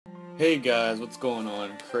Hey guys, what's going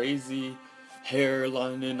on? Crazy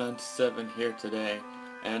Hairline 97 here today,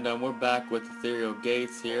 and we're back with Ethereal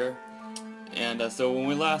Gates here. And so when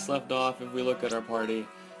we last left off, if we look at our party,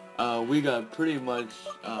 we got pretty much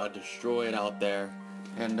destroyed out there,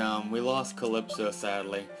 and we lost Calypso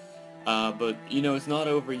sadly. But you know, it's not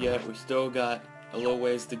over yet. We still got a little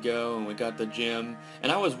ways to go, and we got the gym.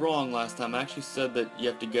 And I was wrong last time. I actually said that you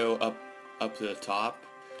have to go up to the top,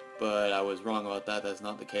 but I was wrong about that. That's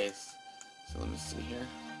not the case. So let me see here.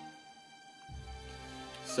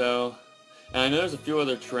 So, and I know there's a few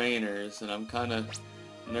other trainers, and I'm kind of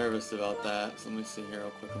nervous about that. So let me see here real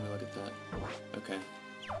quick. Let me look at that. Okay.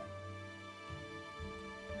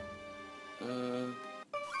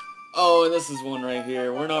 Oh, and this is one right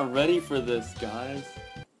here. We're not ready for this, guys.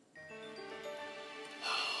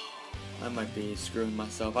 I might be screwing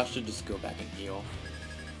myself. I should just go back and heal.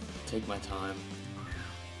 Take my time.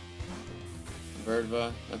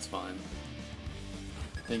 Verdva, that's fine.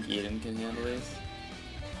 I think Eden can handle these.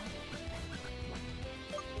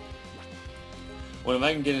 Well, if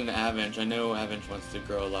I can get into Avalanche, I know Avalanche wants to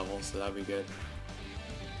grow a level, so that'd be good.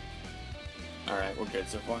 Alright, we're good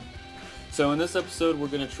so far. So in this episode, we're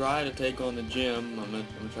going to try to take on the gym. I'm gonna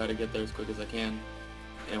try to get there as quick as I can.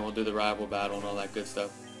 And we'll do the rival battle and all that good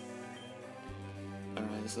stuff.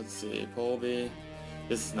 Alright, so let's see. Polby.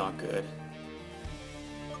 This is not good.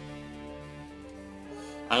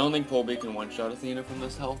 I don't think Polby can one-shot Athena from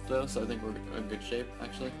this health though, so I think we're in good shape,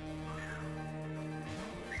 actually.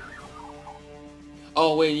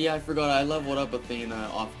 Oh wait, yeah, I forgot. I leveled up Athena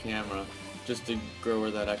off camera just to grow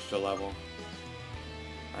her that extra level.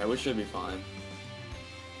 Alright, we should be fine.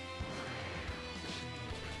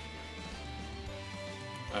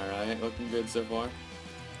 Alright, looking good so far.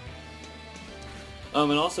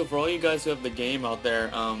 And also for all you guys who have the game out there,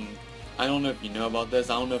 I don't know if you know about this,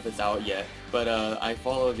 I don't know if it's out yet, but I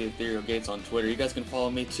follow the Ethereal Gates on Twitter. You guys can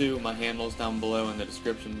follow me too. My handle's down below in the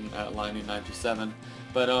description at Liney927.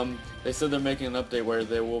 But they said they're making an update where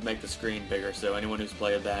they will make the screen bigger, so anyone who's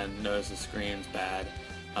played that and knows the screen's bad,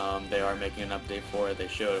 they are making an update for it. They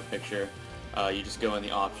showed a picture. You just go in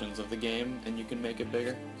the options of the game and you can make it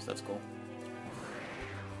bigger, so that's cool.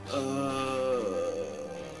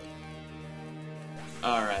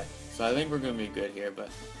 Alright, so I think we're gonna be good here, but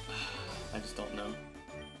I just don't know.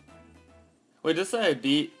 Wait, did I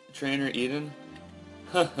beat Trainer Eden?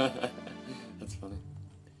 That's funny.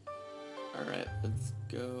 Alright, let's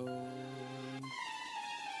go.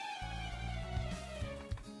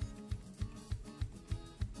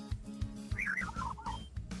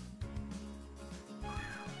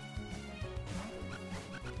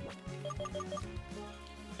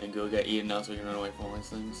 And go get Eden now so we can run away from all these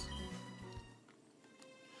things.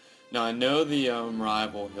 Now I know the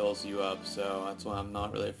rival heals you up, so that's why I'm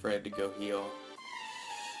not really afraid to go heal.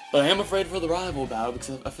 But I am afraid for the rival battle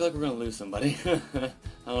because I feel like we're gonna lose somebody. I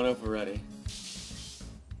don't know if we're ready.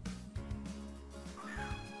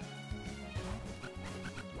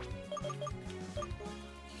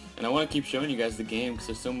 And I want to keep showing you guys the game because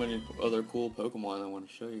there's so many other cool Pokemon I want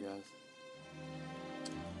to show you guys.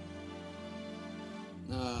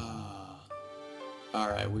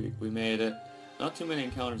 Alright, we made it. Not too many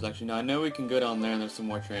encounters actually. Now I know we can go down there and there's some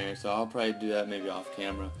more trainers, so I'll probably do that maybe off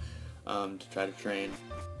camera to try to train.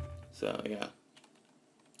 So yeah.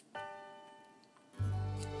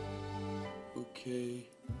 Okay.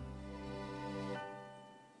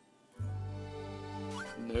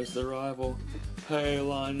 And there's the rival. Hey,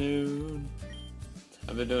 Lanoon.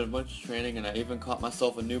 I've been doing a bunch of training and I even caught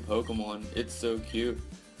myself a new Pokemon. It's so cute.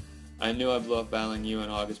 I knew I blew up battling you in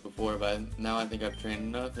August before, but now I think I've trained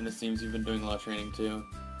enough, and it seems you've been doing a lot of training too.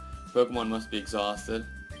 Pokemon must be exhausted.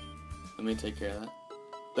 Let me take care of that.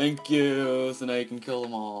 Thank you! So now you can kill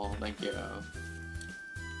them all. Thank you.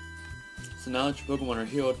 So now that your Pokemon are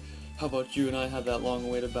healed, how about you and I have that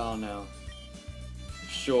long-awaited battle now?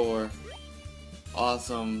 Sure.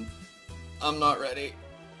 Awesome. I'm not ready.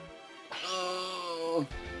 Oh.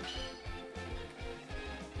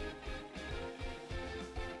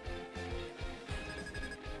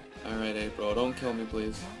 Alright, April, don't kill me,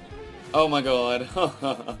 please. Oh my god.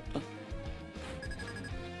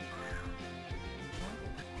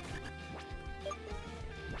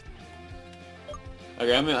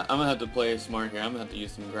 Okay, I'm gonna have to play smart here. I'm gonna have to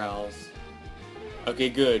use some growls. Okay,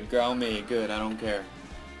 good. Growl me. Good, I don't care.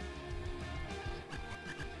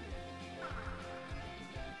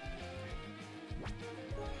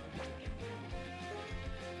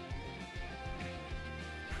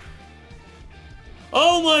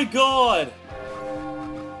 Oh my god!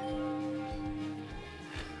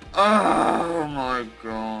 Oh my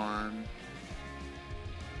god.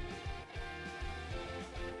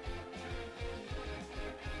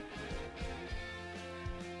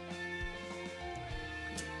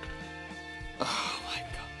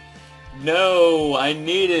 No, I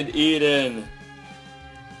needed Eden.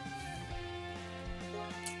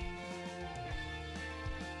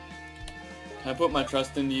 Can I put my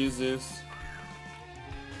trust into you, Zeus?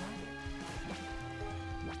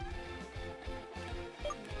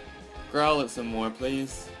 Growl it some more,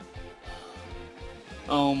 please.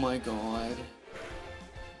 Oh my god.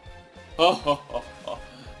 Oh,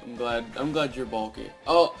 I'm glad you're bulky.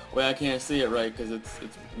 Oh, wait, I can't see it right because it's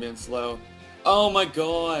been slow. Oh my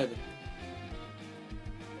god.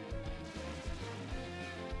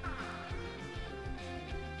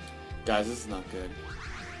 Guys, this is not good.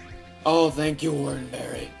 Oh, thank you,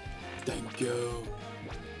 Wardenberry. Thank you.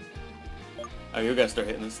 Oh, you gotta start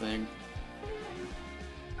hitting this thing.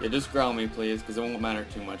 Yeah, just growl me, please, because it won't matter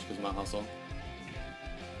too much because my hustle.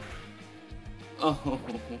 Oh.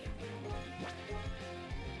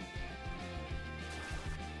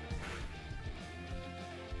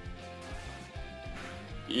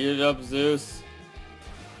 Eat it up, Zeus.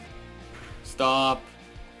 Stop.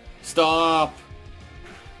 Stop.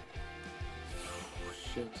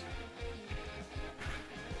 Shit.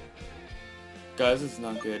 Guys, it's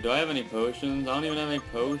not good. Do I have any potions? I don't even have any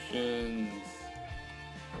potions.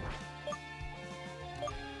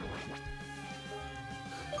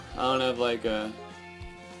 I don't have like a...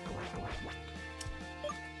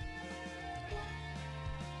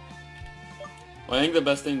 Well, I think the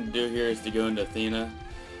best thing to do here is to go into Athena.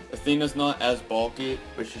 Athena's not as bulky,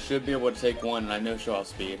 but she should be able to take one, and I know she'll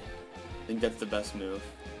outspeed. I think that's the best move.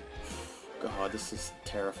 God, this is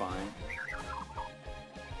terrifying.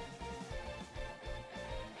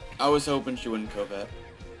 I was hoping she wouldn't covet.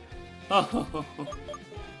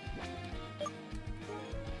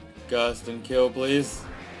 Gust and kill, please.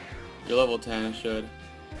 You're level 10, it should.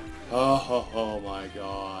 Oh my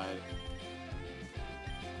god.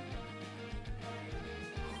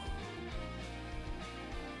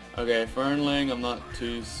 Okay, Fernling, I'm not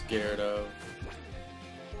too scared of.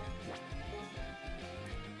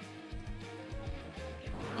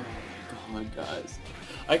 Oh my god, guys.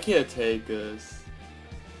 I can't take this.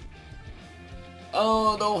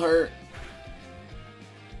 Oh, don't hurt.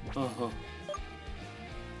 Uh-huh.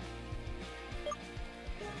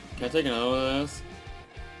 Can I take another one of those?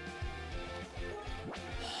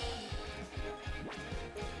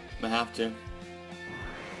 I'm gonna have to.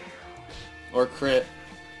 Or crit.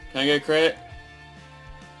 Can I get a crit?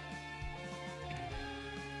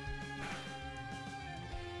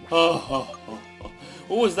 Oh.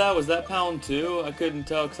 What was that? Was that pound 2? I couldn't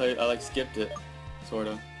tell because I like skipped it. Sort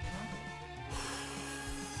of.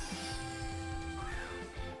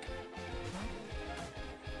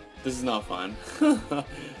 This is not fun.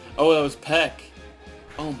 Oh, that was Peck.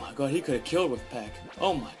 Oh my god, he could have killed with Peck.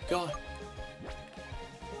 Oh my god.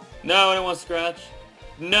 No, I don't want to scratch.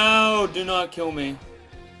 No, do not kill me.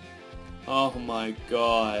 Oh my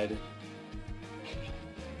god.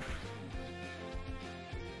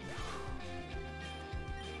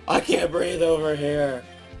 I can't breathe over here.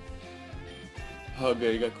 Oh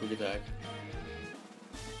good, you got quick attack.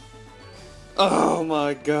 Oh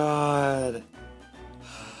my god.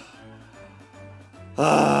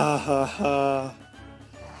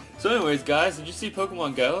 So anyways, guys, did you see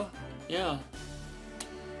Pokemon Go? Yeah.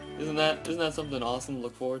 Isn't that something awesome to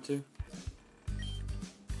look forward to?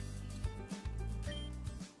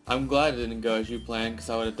 I'm glad it didn't go as you planned, because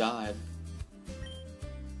I would have died.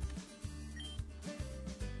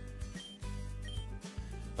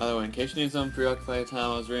 By the way, in case you need some preoccupied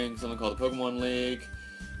time, I was reading something called the Pokemon League,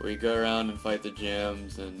 where you go around and fight the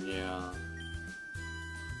gyms, and yeah.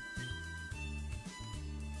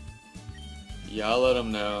 Yeah, I'll let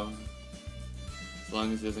him know. As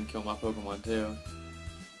long as he doesn't kill my Pokemon too.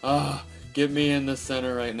 Ah, get me in the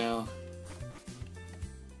center right now.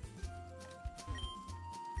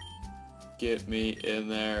 Get me in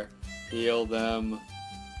there. Heal them.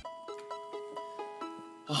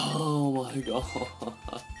 Oh my god.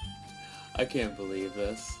 I can't believe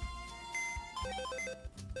this.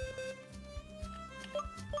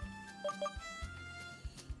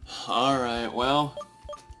 Alright, well.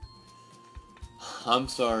 I'm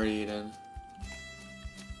sorry, Eden.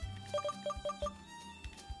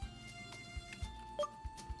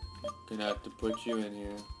 Gonna have to put you in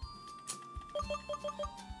here.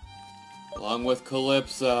 Along with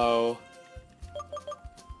Calypso.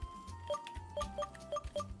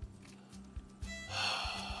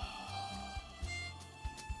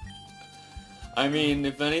 I mean,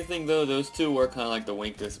 if anything though, those two were kind of like the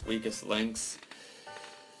weakest links.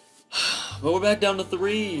 But we're back down to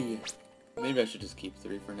 3! Maybe I should just keep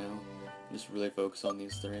 3 for now. Just really focus on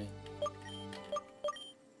these 3.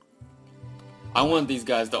 I want these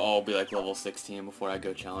guys to all be like level 16 before I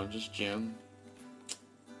go challenge this gym.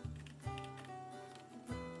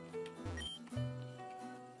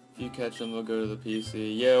 If you catch them, they'll go to the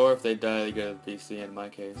PC. Yeah, or if they die, they go to the PC in my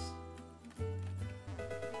case.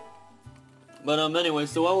 But anyway,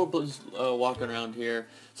 so while we're just walking around here,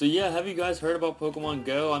 so yeah, have you guys heard about Pokemon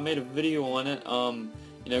Go? I made a video on it.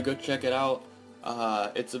 You know, go check it out.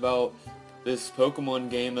 It's about this Pokemon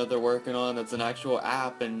game that they're working on. That's an actual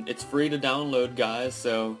app, and it's free to download, guys.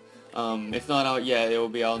 So it's not out yet. It will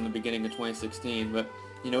be out in the beginning of 2016. But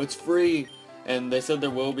you know, it's free, and they said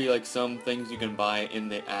there will be like some things you can buy in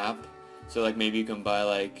the app. So like maybe you can buy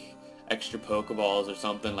like extra Pokeballs or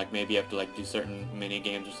something, like maybe you have to like do certain mini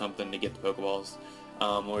games or something to get the Pokeballs,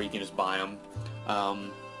 or you can just buy them.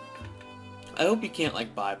 I hope you can't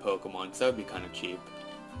like buy Pokemon, because that would be kind of cheap.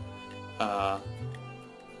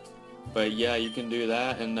 But yeah, you can do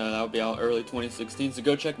that, and that'll be out early 2016, so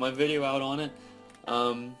go check my video out on it.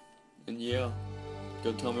 And yeah,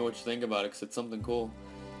 go tell me what you think about it, because it's something cool.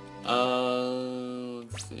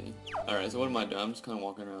 Let's see. Alright, so what am I doing? I'm just kind of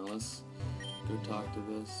walking around. Let's go talk to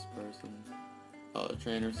this person. Oh, the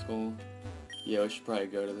trainer school. Yeah, we should probably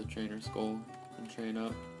go to the trainer school and train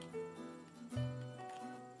up.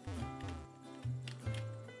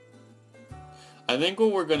 I think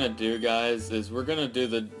what we're gonna do, guys, is we're gonna do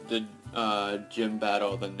the gym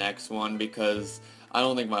battle, the next one, because I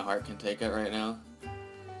don't think my heart can take it right now.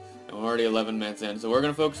 And we're already 11 minutes in, so we're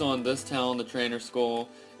gonna focus on this town, the trainer school,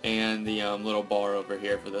 and the little bar over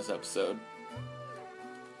here for this episode.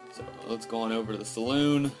 So let's go on over to the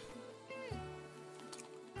saloon.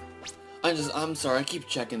 I'm sorry, I keep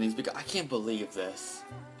checking these because I can't believe this.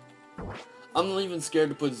 I'm not even scared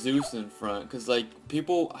to put Zeus in front, because like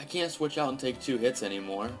people, I can't switch out and take 2 hits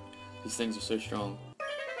anymore. These things are so strong.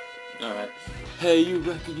 Alright. Hey, you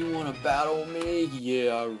reckon you want to battle me?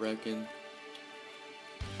 Yeah, I reckon.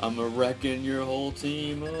 I'ma wrecking your whole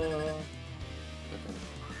team up. Okay.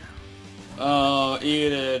 Oh,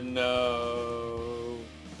 Eden, no.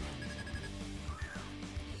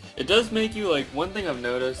 It does make you, like, one thing I've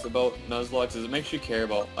noticed about Nuzlocke is it makes you care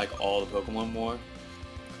about, like, all the Pokemon more.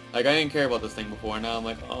 Like, I didn't care about this thing before, now I'm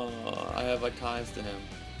like, oh, I have, like, ties to him.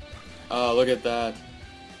 Oh, look at that.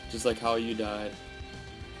 Just like how you died.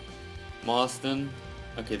 Moston.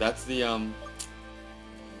 Okay, that's the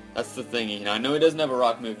thingy. Now, I know he doesn't have a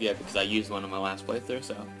rock move yet because I used one in my last playthrough,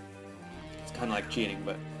 so it's kind of like cheating,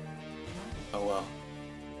 but oh well.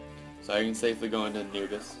 So I can safely go into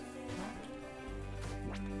Anubis.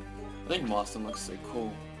 I think Moston looks so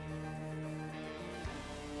cool.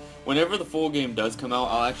 Whenever the full game does come out,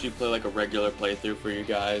 I'll actually play like a regular playthrough for you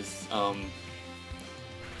guys,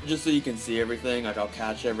 just so you can see everything. Like, I'll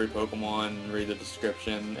catch every Pokemon, read the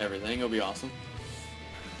description, everything. It'll be awesome.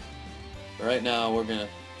 But right now, we're gonna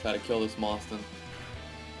try to kill this Moston.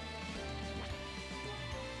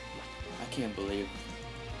 I can't believe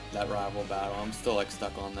that rival battle. I'm still like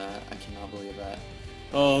stuck on that. I cannot believe that.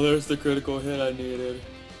 Oh, there's the critical hit I needed.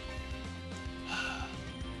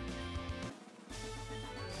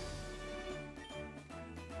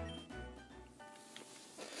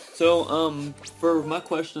 So, for my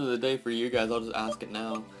question of the day for you guys, I'll just ask it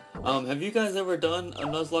now. Have you guys ever done a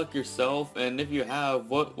Nuzlocke yourself? And if you have,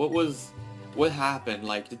 what happened?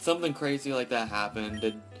 Like, did something crazy like that happen?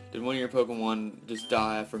 Did one of your Pokemon just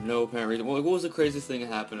die for no apparent reason? What was the craziest thing that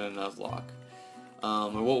happened in a Nuzlocke?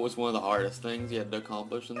 Or what was one of the hardest things you had to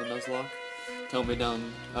accomplish in the Nuzlocke? Tell me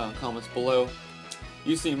down comments below.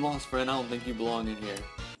 You seem lost, friend. I don't think you belong in here.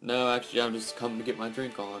 No, actually, I'm just coming to get my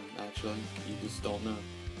drink on, actually. You just don't know.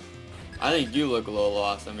 I think you look a little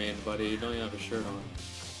lost. I mean, buddy, you don't even have a shirt on.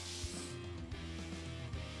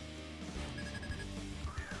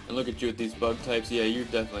 And look at you with these bug types. Yeah, you're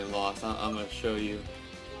definitely lost. I'm gonna show you.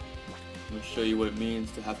 I'm gonna show you what it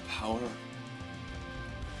means to have power.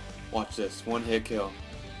 Watch this. One hit kill.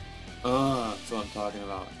 That's what I'm talking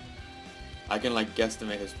about. I can like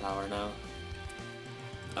guesstimate his power now.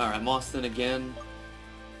 Alright, Moston again.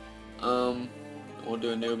 We'll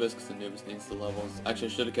do Anubis because Anubis needs the levels. Actually,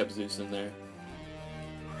 I should have kept Zeus in there.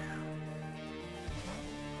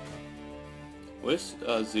 Wish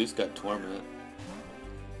Zeus got Torment,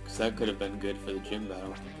 because that could have been good for the gym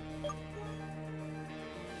battle.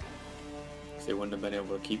 Because they wouldn't have been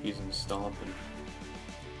able to keep using Stomp and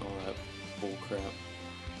all that bull crap.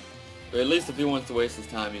 But at least if he wants to waste his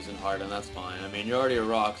time using Harden, that's fine. I mean, you're already a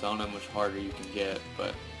rock, so I don't know how much harder you can get,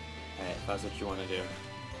 but hey, if that's what you want to do.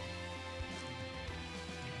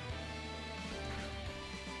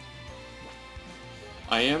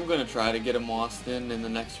 I am going to try to get a Moston in the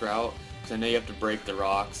next route, because I know you have to break the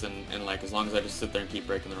rocks, and like as long as I just sit there and keep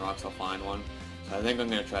breaking the rocks, I'll find one. So I think I'm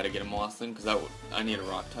gonna try to get him Austin, because I need a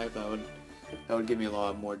rock type. That would give me a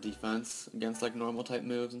lot more defense against like normal type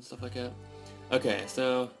moves and stuff like that. Okay,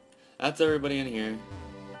 so that's everybody in here.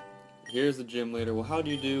 Here's the gym leader. Well, how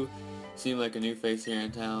do you do? Seem like a new face here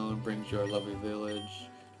in town. Brings you our lovely village.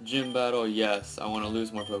 Gym battle. Yes, I want to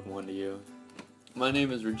lose more Pokemon to you. My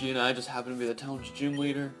name is Regina. I just happen to be the town's gym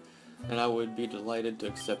leader, and I would be delighted to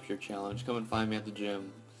accept your challenge. Come and find me at the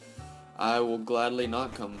gym. I will gladly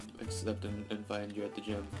not come accept and find you at the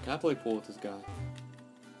gym. Can I play pool with this guy?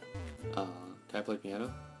 Can I play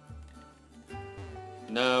piano?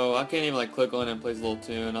 No, I can't even like click on it and play his little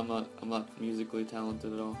tune. I'm not musically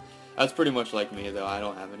talented at all. That's pretty much like me though. I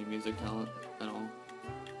don't have any music talent at all.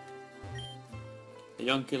 A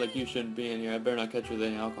young kid like you shouldn't be in here. I better not catch you with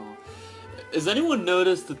any alcohol. Has anyone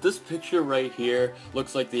noticed that this picture right here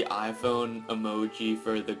looks like the iPhone emoji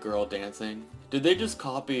for the girl dancing? Did they just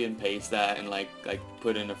copy and paste that and like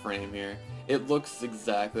put in a frame here? It looks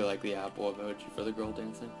exactly like the Apple emoji for the girl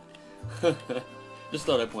dancing. Just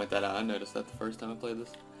thought I'd point that out. I noticed that the first time I played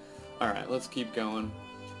this. Alright, let's keep going.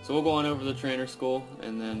 So we'll go on over to the trainer school,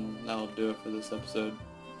 and then that'll do it for this episode.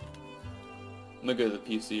 I'm gonna go to the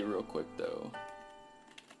PC real quick though.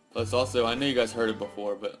 Plus also, I know you guys heard it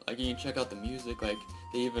before, but like you can check out the music, like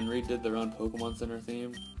they even redid their own Pokemon Center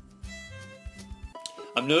theme.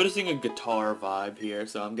 I'm noticing a guitar vibe here,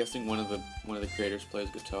 so I'm guessing one of the creators plays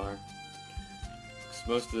guitar. 'Cause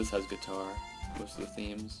most of this has guitar, most of the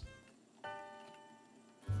themes.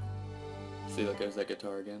 See, look, there's that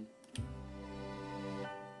guitar again.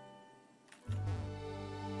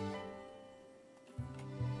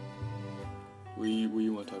 What do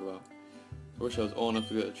you want to talk about? I wish I was old enough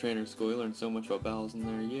to go to trainer school. You learn so much about battles in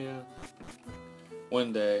there. Yeah.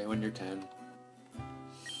 One day, when you're 10.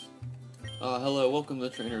 Hello, welcome to the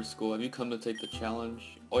trainer school. Have you come to take the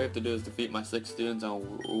challenge? All you have to do is defeat my 6 students. I'll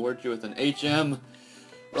reward you with an HM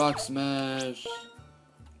Rock Smash.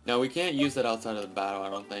 Now, we can't use that outside of the battle, I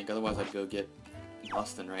don't think. Otherwise, I'd go get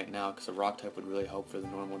Austin right now, because a rock type would really help for the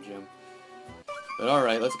normal gym. But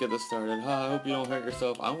alright, let's get this started. I hope you don't hurt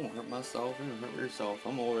yourself. I won't hurt myself. You don't hurt yourself.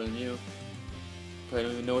 I'm older than you. Probably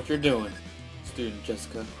don't even know what you're doing, student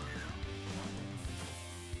Jessica.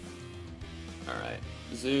 Alright,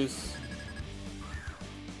 Zeus.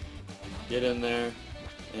 Get in there.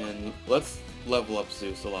 And let's level up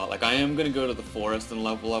Zeus a lot. Like, I am going to go to the forest and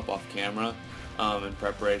level up off camera in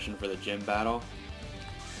preparation for the gym battle.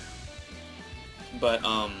 But,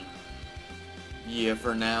 yeah,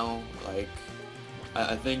 for now, like,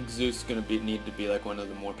 I think Zeus is going to need to be, like, one of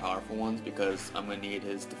the more powerful ones, because I'm going to need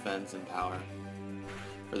his defense and power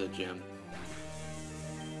for the gym.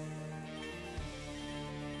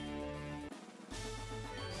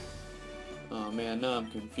 Oh, man, now I'm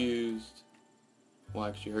confused.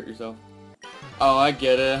 Why, 'cause you hurt yourself? Oh, I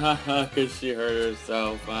get it, haha, 'cause she hurt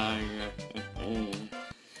herself. How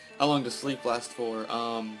long does sleep last for?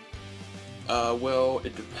 Well,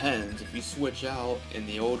 it depends. If you switch out, in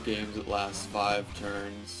the old games it lasts 5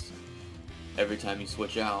 turns every time you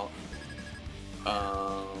switch out.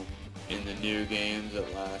 In the new games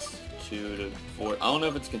it lasts 2 to 4. I don't know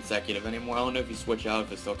if it's consecutive anymore. I don't know if you switch out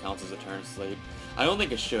if it still counts as a turn sleep. I don't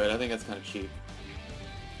think it should. I think that's kind of cheap.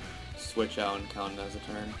 Switch out and count it as a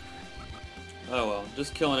turn. Oh well,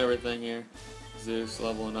 just killing everything here. Zeus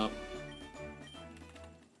leveling up.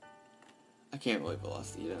 I can't believe I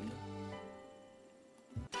lost Eden.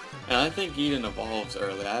 And I think Eden evolves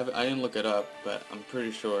early. I didn't look it up, but I'm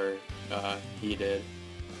pretty sure he did.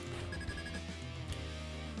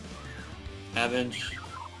 Avenge.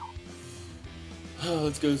 Oh,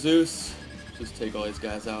 let's go Zeus. Just take all these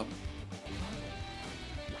guys out.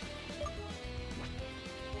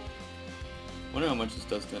 Wonder how much this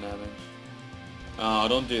does to an Avenge. Oh,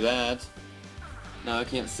 don't do that. No, I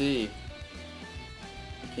can't see.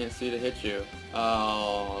 I can't see to hit you.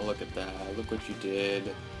 Oh, look at that. Look what you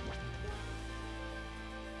did.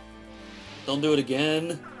 Don't do it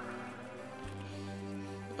again.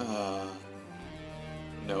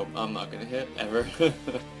 Nope, I'm not gonna hit, ever.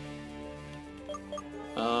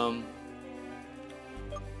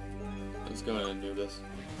 Let's go ahead and do this.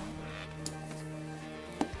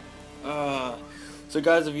 So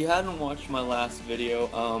guys, if you hadn't watched my last video,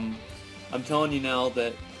 I'm telling you now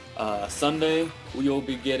that Sunday you'll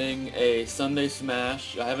be getting a Sunday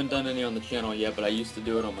Smash. I haven't done any on the channel yet, but I used to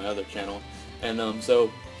do it on my other channel. And so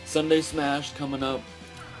Sunday Smash coming up,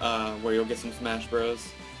 where you'll get some Smash Bros.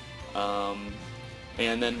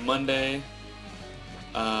 And then Monday,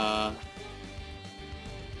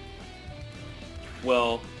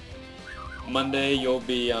 well, Monday you'll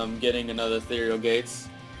be getting another Ethereal Gates,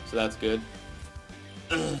 so that's good.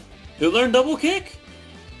 Who learned double kick?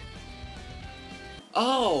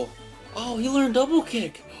 Oh! Oh, he learned double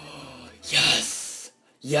kick! Yes!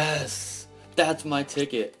 Yes! That's my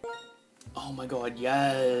ticket. Oh my god,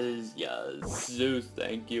 yes! Yes! Zeus,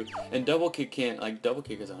 thank you. And double kick can't, like, double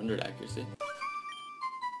kick is 100 accuracy.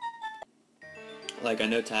 Like, I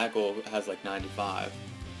know tackle has like 95.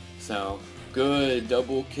 So, good,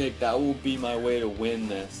 double kick. That will be my way to win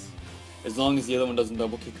this. As long as the other one doesn't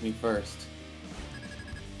double kick me first.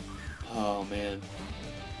 Oh man.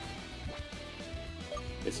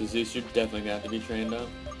 Okay, so Zeus, you're definitely gonna have to be trained up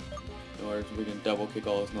in order so we can double kick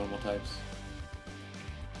all those normal types.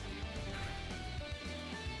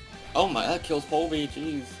 Oh my, that kills Polby,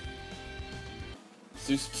 jeez.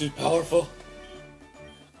 Zeus is too powerful.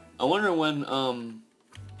 I wonder when,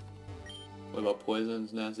 what about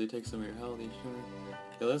poisons? Nasty, take some of your health each turn.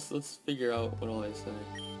 Okay, let's figure out what all they say.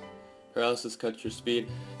 Paralysis cuts your speed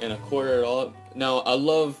and a quarter it all up. Now, I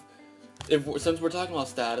love, since we're talking about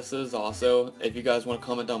statuses also, if you guys want to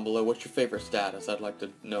comment down below, what's your favorite status? I'd like to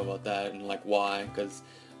know about that and like why, because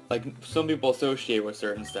like some people associate with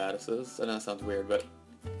certain statuses, and that sounds weird, but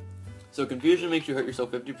so confusion makes you hurt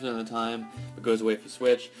yourself 50% of the time, but goes away if you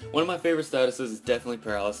switch. One of my favorite statuses is definitely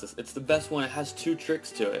paralysis. It's the best one. It has 2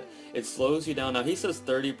 tricks to it. It slows you down. Now he says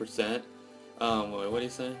 30%. What do you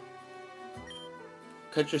say?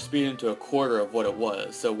 Cut your speed into a quarter of what it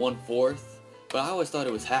was, so 1/4. But I always thought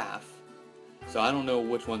it was half. So I don't know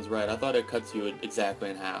which one's right. I thought it cuts you exactly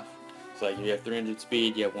in half. So like if you have 300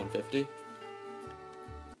 speed, you have 150.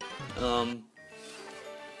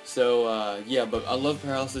 Yeah, but I love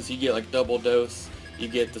paralysis. You get like double dose. You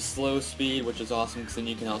get the slow speed, which is awesome because then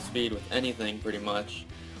you can outspeed with anything pretty much.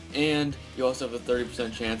 And you also have a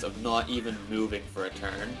 30% chance of not even moving for a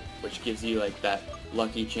turn, which gives you like that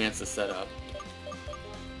lucky chance to set up.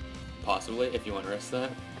 Possibly, if you want to risk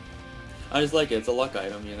that. I just like it. It's a luck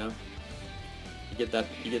item, you know. You get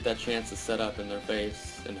that chance to set up in their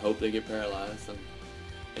face and hope they get paralyzed.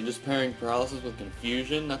 And just pairing paralysis with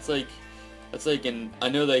confusion, that's like I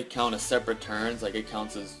know they count as separate turns, like it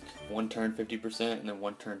counts as one turn 50% and then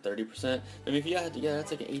one turn 30%. I mean, if you had to, yeah,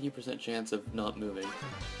 that's like an 80% chance of not moving.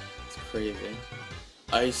 It's crazy.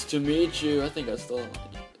 Nice to meet you. I think I still,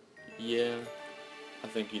 yeah, I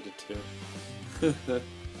think you did too.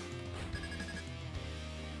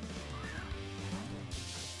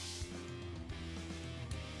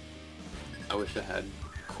 I wish I had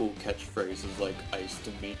cool catchphrases like "Ice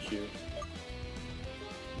to meet you,"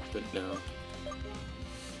 but no.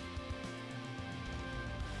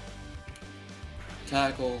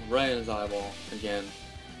 Tackle, right in his eyeball, again,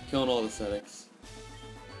 killing all the aesthetics.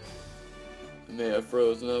 I may have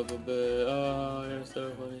frozen up a bit. Oh, you're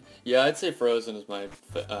so funny. Yeah, I'd say frozen is my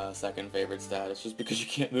second favorite status, just because you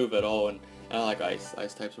can't move at all, and I like ice.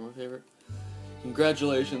 Ice types are my favorite.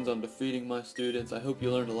 Congratulations on defeating my students. I hope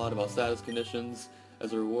you learned a lot about status conditions.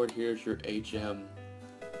 As a reward, here's your HM.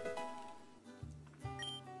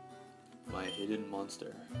 My hidden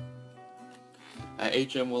monster. At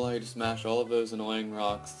HM will allow you to smash all of those annoying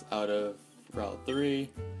rocks out of Route 3.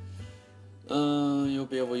 You'll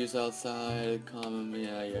be able to use outside, common,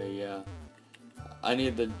 yeah. I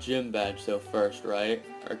need the gym badge though first, right?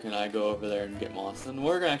 Or can I go over there and get Mawson?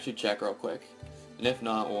 We're gonna actually check real quick. And if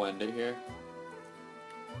not, we'll end it here.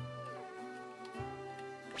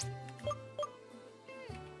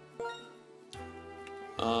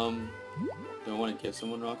 Do I want to give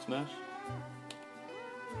someone Rock Smash?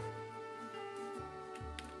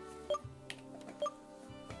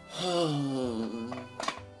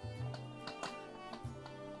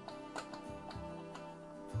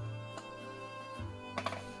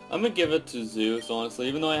 I'm gonna give it to Zeus, honestly,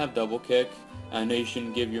 even though I have double kick. I know you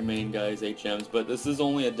shouldn't give your main guys HMs, but this is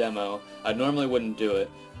only a demo. I normally wouldn't do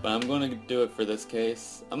it, but I'm gonna do it for this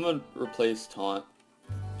case. I'm gonna replace Taunt,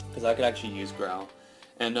 because I could actually use Growl.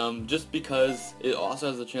 And just because it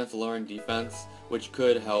also has a chance of lowering defense, which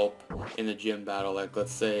could help in the gym battle. Like,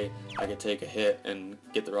 let's say I could take a hit and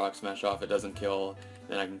get the Rock Smash off, it doesn't kill,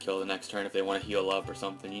 then I can kill the next turn if they want to heal up or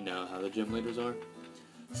something. You know how the gym leaders are.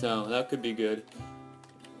 So that could be good.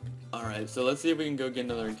 Alright, so let's see if we can go get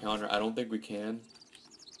another encounter. I don't think we can.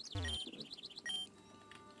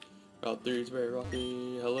 Route 3 is very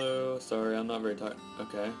rocky. Hello. Sorry, I'm not very tired.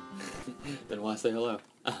 Okay. Then why say hello?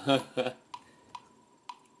 Okay.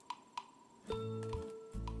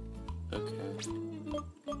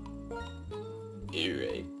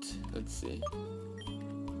 Alright. Let's see.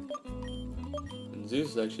 And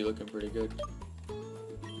Zeus is actually looking pretty good.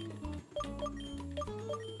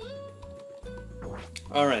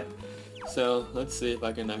 Alright. So, let's see if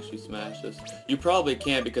I can actually smash this. You probably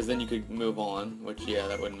can't because then you could move on, which, yeah,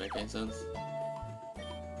 that wouldn't make any sense.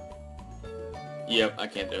 Yep, I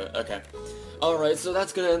can't do it. Okay. Alright, so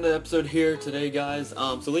that's gonna end the episode here today, guys.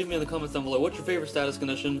 So leave me in the comments down below what's your favorite status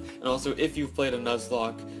condition, and also if you've played a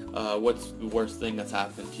Nuzlocke, what's the worst thing that's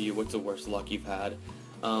happened to you, what's the worst luck you've had,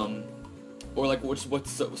 or like what's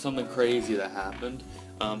something crazy that happened.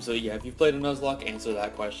 So yeah, if you've played a Nuzlocke, answer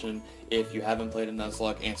that question. If you haven't played a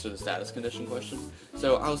Nuzlocke, answer the status condition question.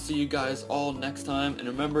 So I'll see you guys all next time, and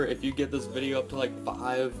remember, if you get this video up to like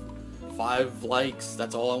five likes,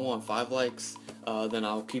 that's all I want, 5 likes, then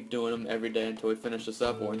I'll keep doing them every day until we finish this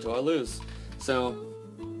up or until I lose. So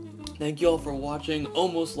thank you all for watching.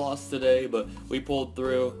 Almost lost today, but we pulled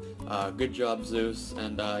through. Good job, Zeus.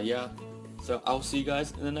 And yeah, so I'll see you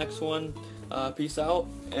guys in the next one. Peace out,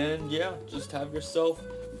 and yeah, just have yourself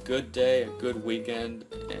a good day, a good weekend,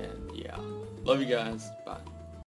 and yeah, love you guys. Bye.